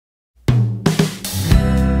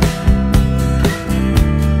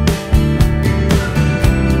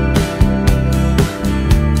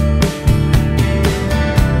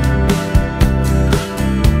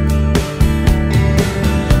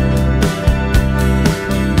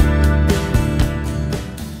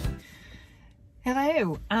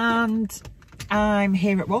and I'm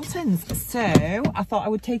here at Waltons, so I thought I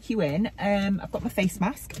would take you in. I've got my face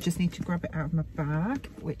mask, I just need to grab it out of my bag,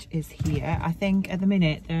 which is here. I think at the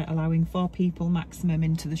minute they're allowing 4 people maximum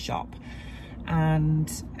into the shop, and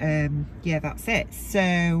yeah, that's it.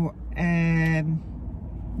 So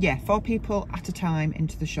yeah, 4 people at a time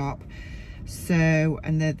into the shop. So,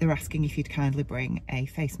 and they're asking if you'd kindly bring a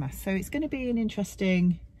face mask. So it's going to be an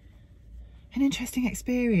interesting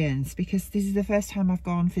experience, because this is the first time I've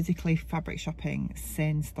gone physically fabric shopping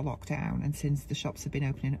since the lockdown and since the shops have been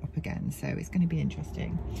opening up again. So it's going to be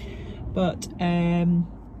interesting. But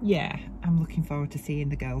yeah, I'm looking forward to seeing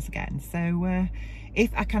the girls again. So if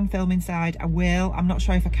I can film inside, I will. I'm not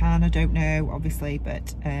sure if I can, I don't know, obviously,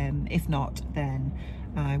 but if not, then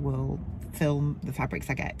I will film the fabrics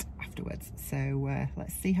I get afterwards. So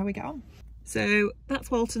let's see how we get on. So that's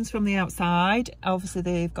Waltons from the outside. Obviously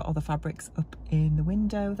they've got all the fabrics up in the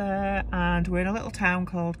window there, and we're in a little town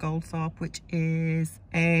called Goldthorpe, which is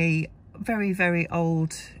a very, very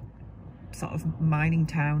old sort of mining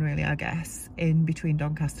town, really, I guess, in between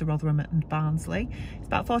Doncaster, Rotherham and Barnsley. It's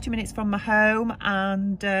about 40 minutes from my home,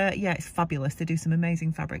 and yeah, it's fabulous. They do some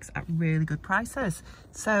amazing fabrics at really good prices.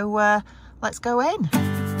 So let's go in.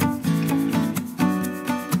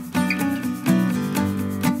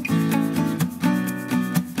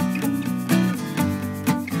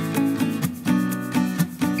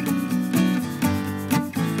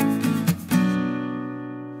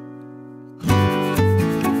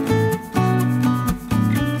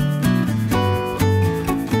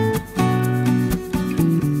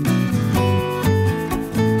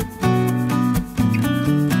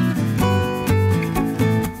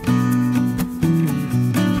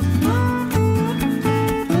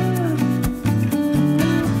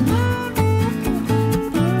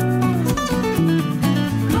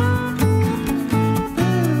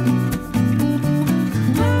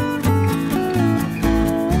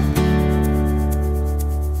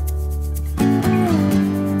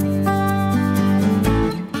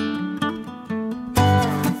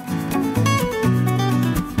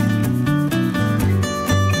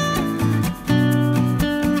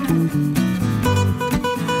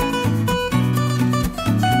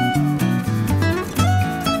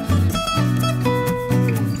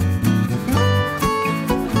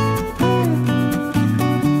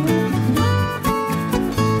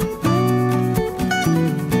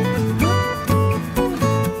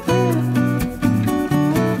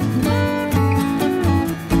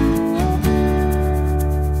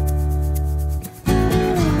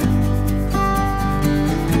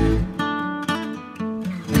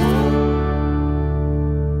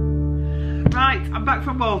 I'm back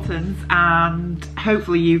from Waltons, and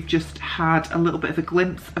hopefully you've just had a little bit of a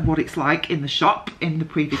glimpse of what it's like in the shop in the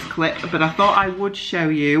previous clip, but I thought I would show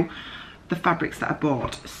you the fabrics that I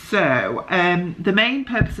bought. So the main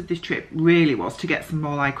purpose of this trip really was to get some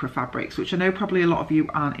more lycra fabrics, which I know probably a lot of you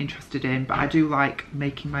aren't interested in, but I do like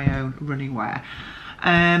making my own running wear.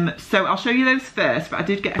 So I'll show you those first, but I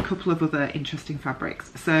did get a couple of other interesting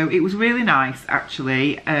fabrics. So it was really nice,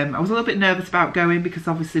 actually. I was a little bit nervous about going because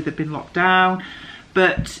obviously they've been locked down,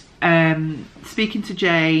 but speaking to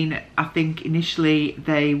Jane, I think initially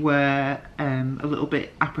they were a little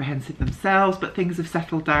bit apprehensive themselves, but things have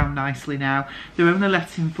settled down nicely now. They're only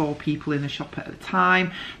letting 4 people in the shop at a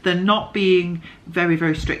time. They're not being very,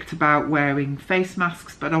 very strict about wearing face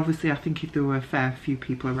masks, but obviously I think if there were a fair few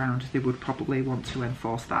people around, they would probably want to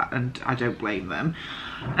enforce that, and I don't blame them.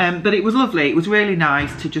 But it was lovely. It was really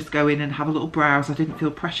nice to just go in and have a little browse. I didn't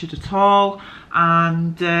feel pressured at all,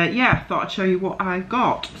 and yeah, I thought I'd show you what I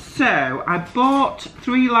got. So I bought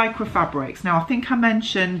 3 lycra fabrics. Now I think I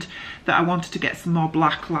mentioned that I wanted to get some more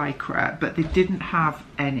black lycra, but they didn't have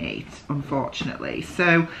any, unfortunately.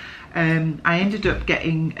 So I ended up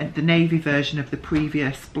getting the navy version of the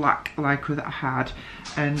previous black lycra that I had,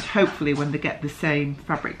 and hopefully when they get the same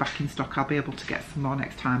fabric back in stock I'll be able to get some more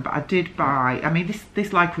next time. But I did buy, I mean this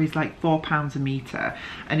lycra is like £4 a metre,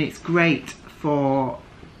 and it's great for,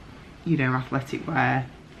 you know, athletic wear,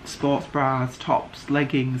 sports bras, tops,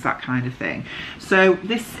 leggings, that kind of thing. So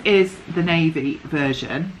this is the navy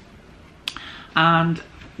version, and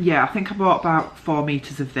yeah, I think I bought about 4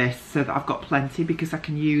 meters of this so that I've got plenty, because I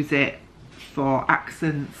can use it for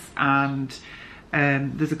accents, and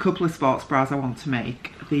there's a couple of sports bras I want to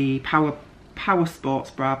make. The Power Sports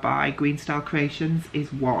Bra by Green Style Creations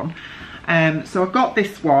is one. So I've got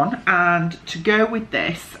this one, and to go with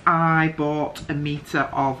this I bought a meter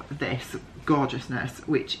of this gorgeousness,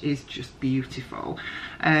 which is just beautiful.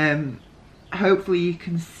 Hopefully you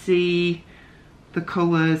can see the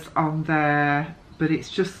colours on there but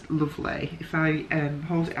it's just lovely. If I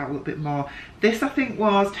hold it out a little bit more, this I think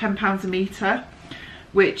was £10 a metre,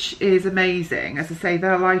 which is amazing. As I say,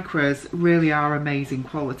 their lycras really are amazing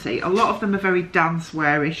quality. A lot of them are very dance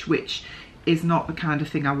wearish, which is not the kind of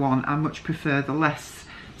thing I want. I much prefer the less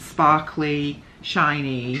sparkly,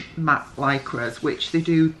 shiny, matte lycras, which they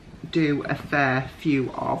do a fair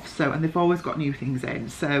few of. So, and they've always got new things in.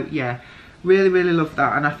 So yeah, really love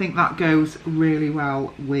that, and I think that goes really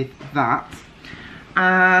well with that.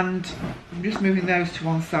 And I'm just moving those to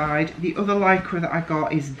one side. The other lycra that I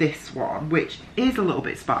got is this one, which is a little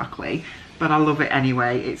bit sparkly, but I love it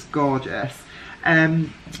anyway. It's gorgeous.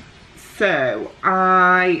 So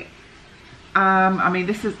I mean,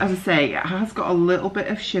 this is, as I say, it has got a little bit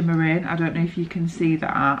of shimmer in. I don't know if you can see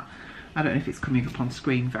that. I don't know if it's coming up on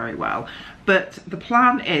screen very well, but the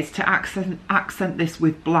plan is to accent this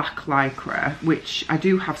with black lycra, which I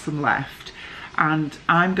do have some left, and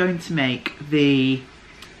I'm going to make the,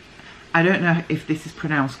 I don't know if this is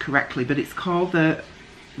pronounced correctly, but it's called the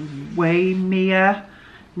Waimea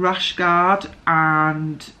Rash Guard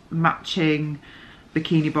and Matching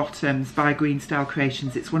Bikini Bottoms by Green Style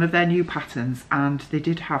Creations. It's one of their new patterns, and they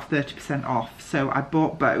did have 30% off, so I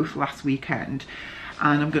bought both last weekend.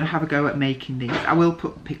 And I'm going to have a go at making these. I will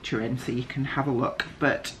put a picture in so you can have a look.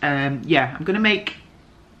 But yeah, I'm going to make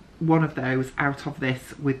one of those out of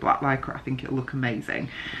this with black lycra. I think it'll look amazing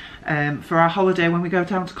for our holiday when we go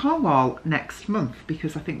down to Cornwall next month,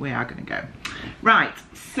 because I think we are going to go. Right,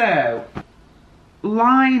 so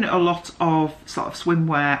line a lot of sort of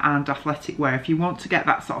swimwear and athletic wear. If you want to get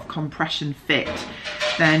that sort of compression fit,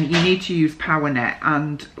 then you need to use power net,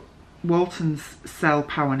 and Waltons sell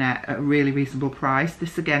power net at a really reasonable price.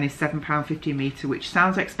 This again is £7.50 a metre, which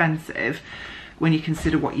sounds expensive when you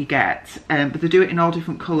consider what you get, but they do it in all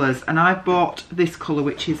different colours, and I bought this colour,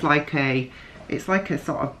 which is like it's like a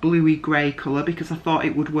sort of bluey grey colour, because I thought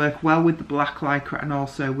it would work well with the black lycra and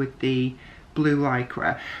also with the blue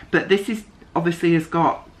lycra. But this is obviously has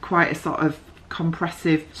got quite a sort of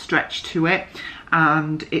compressive stretch to it,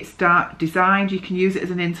 and it's designed, you can use it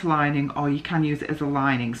as an interlining or you can use it as a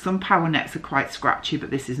lining. Some power nets are quite scratchy, but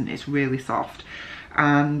this isn't. It's really soft,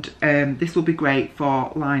 and this will be great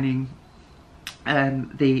for lining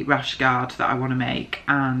the rash guard that I want to make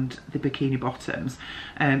and the bikini bottoms,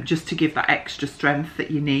 just to give that extra strength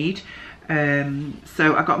that you need.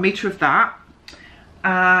 So I got a metre of that,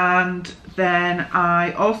 and then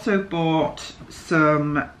I also bought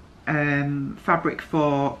some fabric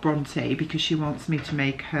for Bronte, because she wants me to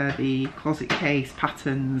make her the Closet Case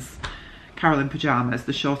Patterns Carolyn pyjamas,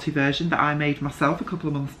 the shorty version that I made myself a couple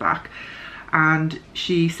of months back, and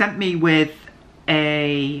she sent me with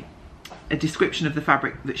a description of the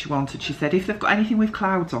fabric that she wanted. She said if they've got anything with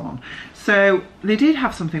clouds on. So they did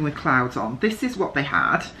have something with clouds on. This is what they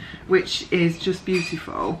had, which is just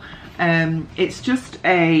beautiful. It's just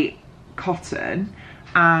a cotton,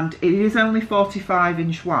 and it is only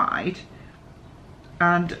 45" wide,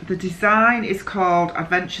 and the design is called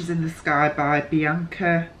Adventures in the Sky by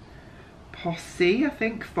Bianca Posse, I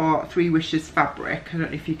think, for Three Wishes fabric. I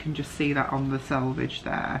don't know if you can just see that on the selvage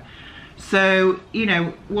there. So, you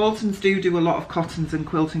know, Waltons do a lot of cottons and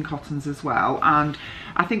quilting cottons as well, and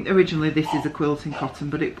I think originally this is a quilting cotton,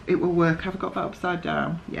 but it will work. Have I got that upside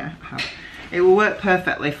down? Yeah, I have. It will work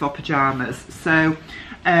perfectly for pyjamas. So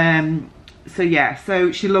so yeah,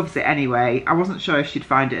 so she loves it anyway. I wasn't sure if she'd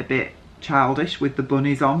find it a bit childish with the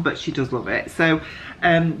bunnies on, but she does love it. So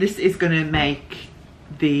this is going to make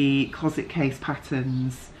the Closet Case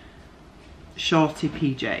Patterns shorty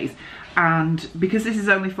PJs, and because this is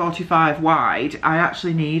only 45 wide, I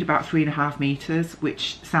actually need about 3.5 metres,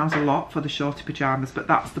 which sounds a lot for the shorty pyjamas, but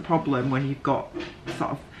that's the problem when you've got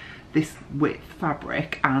sort of this width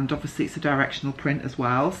fabric, and obviously it's a directional print as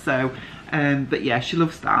well. So but yeah, she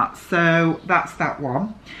loves that. So that's that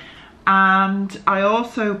one. And I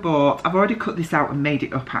also bought, I've already cut this out and made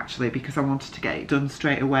it up actually, because I wanted to get it done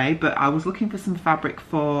straight away, but I was looking for some fabric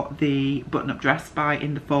for the button-up dress by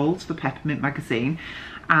In the Folds for Peppermint magazine,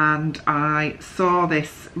 and I saw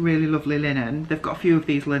this really lovely linen. They've got a few of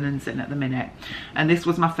these linens in at the minute, and this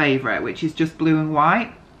was my favourite, which is just blue and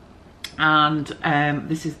white. And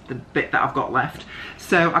this is the bit that I've got left.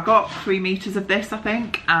 So I got 3 meters of this, I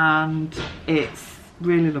think, and it's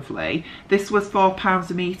really lovely. This was £4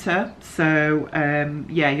 a metre, so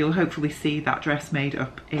yeah, you'll hopefully see that dress made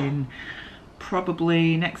up in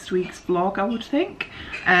probably next week's vlog, I would think,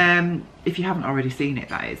 if you haven't already seen it,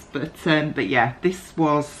 that is. But yeah, this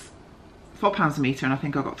was £4 a metre, and I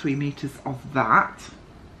think I got 3 meters of that.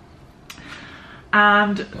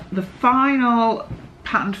 And the final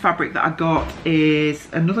patterned fabric that I got is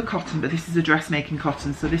another cotton, but this is a dressmaking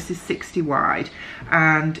cotton, so this is 60 wide,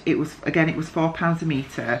 and it was, again, it was £4 a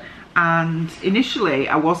metre. And initially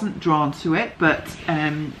I wasn't drawn to it, but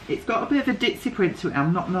it's got a bit of a ditzy print to it.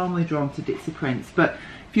 I'm not normally drawn to ditzy prints, but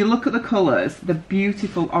if you look at the colours, the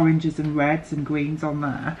beautiful oranges and reds and greens on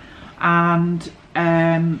there. And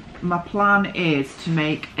my plan is to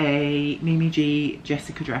make a Mimi G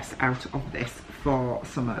Jessica dress out of this for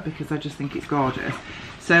summer, because I just think it's gorgeous.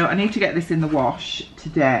 So I need to get this in the wash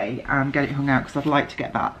today and get it hung out, because I'd like to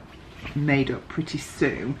get that made up pretty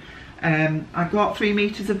soon. I got 3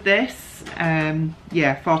 meters of this,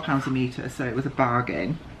 yeah, £4 a metre, so it was a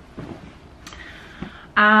bargain.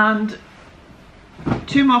 And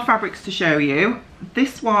 2 more fabrics to show you.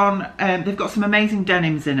 This one, they've got some amazing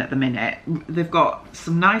denims in at the minute. They've got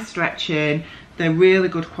some nice stretching, they're really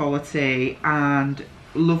good quality and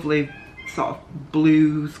lovely sort of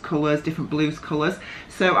blues colours, different blues colours.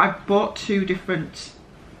 So I bought 2 different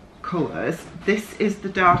colours. This is the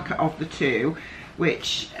darker of the 2,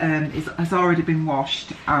 which has already been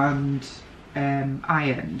washed and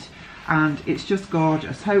ironed, and it's just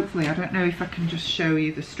gorgeous. Hopefully, I don't know if I can just show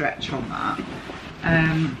you the stretch on that,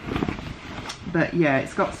 but yeah,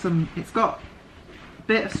 it's got a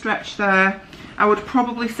bit of stretch there. I would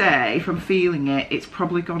probably say, from feeling it, it's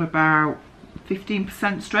probably got about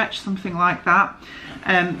 15% stretch, something like that.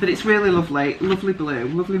 But it's really lovely, lovely blue,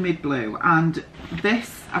 lovely mid blue. And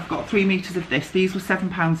this, I've got 3 meters of this. These were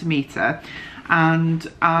 £7 a meter, and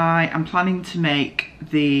I am planning to make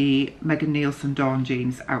the Megan Nielsen Dawn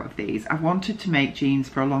jeans out of these. I've wanted to make jeans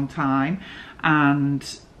for a long time,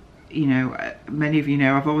 and you know, many of you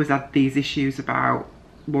know I've always had these issues about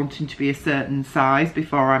wanting to be a certain size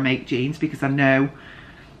before I make jeans, because I know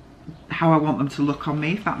how I want them to look on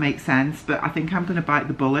me, if that makes sense. But I think I'm going to bite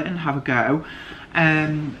the bullet and have a go.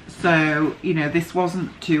 So you know, this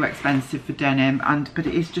wasn't too expensive for denim, but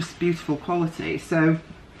it is just beautiful quality. So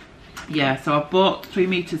yeah, so I bought 3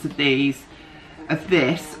 meters of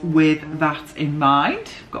this with that in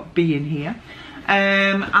mind. I've got B in here.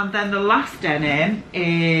 And then the last denim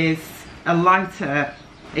is a lighter,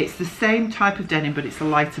 it's the same type of denim, but it's a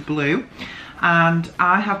lighter blue. And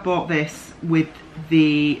I have bought this with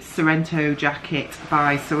the Sorrento jacket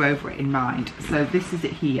by Sew Over It in mind. So this is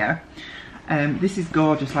it here. This is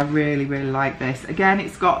gorgeous. I really, really like this. Again,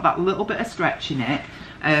 it's got that little bit of stretch in it,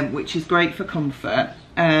 which is great for comfort.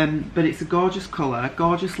 But it's a gorgeous colour,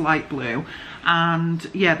 gorgeous light blue. And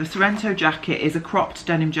yeah, the Sorrento jacket is a cropped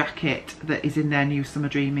denim jacket that is in their new Summer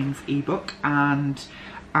Dreamings ebook, and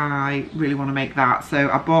I really want to make that,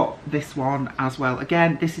 so I bought this one as well.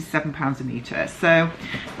 Again, this is £7 a metre. So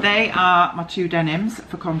they are my 2 denims.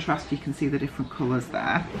 For contrast, you can see the different colours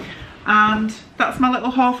there. And that's my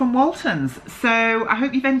little haul from Waltons. So I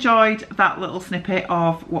hope you've enjoyed that little snippet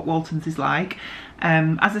of what Waltons is like.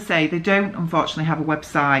 As I say, they don't unfortunately have a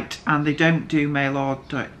website, and they don't do mail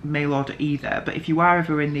order either, but if you are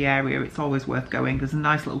ever in the area, it's always worth going. There's a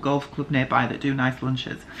nice little golf club nearby that do nice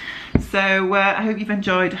lunches. So I hope you've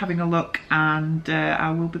enjoyed having a look, and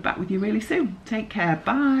I will be back with you really soon. Take care,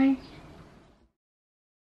 bye.